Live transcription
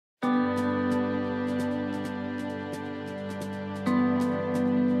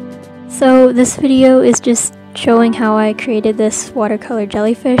So this video is just showing how I created this watercolor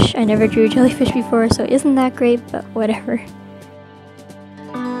jellyfish. I never drew a jellyfish before, so it isn't that great, but whatever.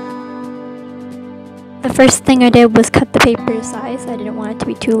 The first thing I did was cut the paper to size. I didn't want it to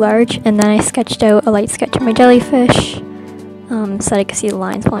be too large, and then I sketched out a light sketch of my jellyfish so that I could see the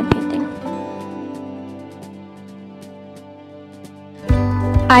lines while I'm painting.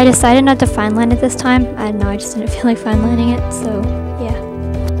 I decided not to fine line it this time. I don't know, I just didn't feel like fine lining it, so yeah.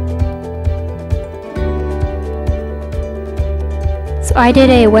 So I did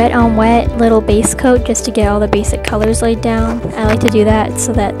a wet on wet little base coat just to get all the basic colors laid down. I like to do that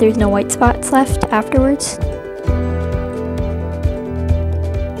so that there's no white spots left afterwards.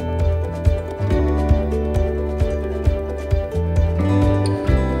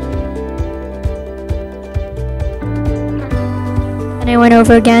 And I went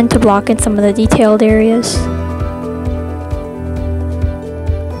over again to block in some of the detailed areas.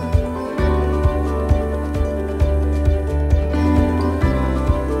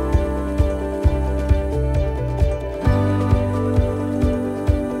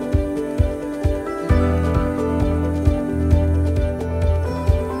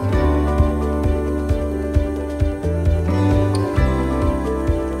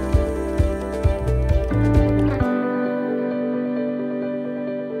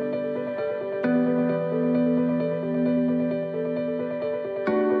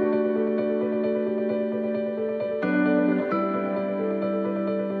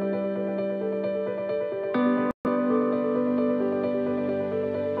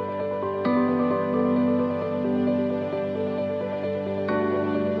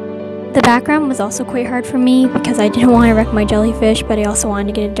 The background was also quite hard for me because I didn't want to wreck my jellyfish, but I also wanted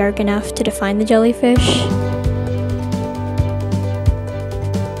to get it dark enough to define the jellyfish.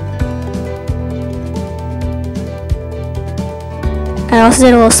 I also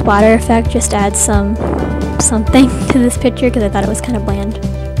did a little splatter effect just to add something to this picture because I thought it was kind of bland.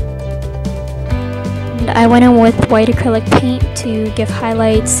 And I went in with white acrylic paint to give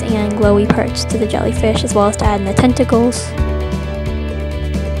highlights and glowy parts to the jellyfish, as well as to add in the tentacles.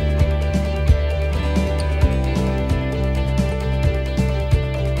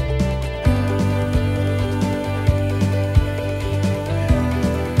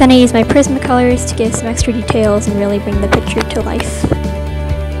 Then I used my Prismacolors to give some extra details and really bring the picture to life.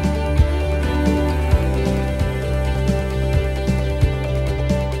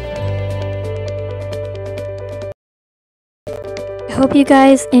 I hope you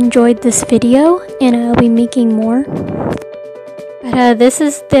guys enjoyed this video, and I'll be making more. But this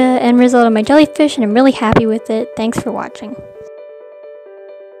is the end result of my jellyfish, and I'm really happy with it. Thanks for watching.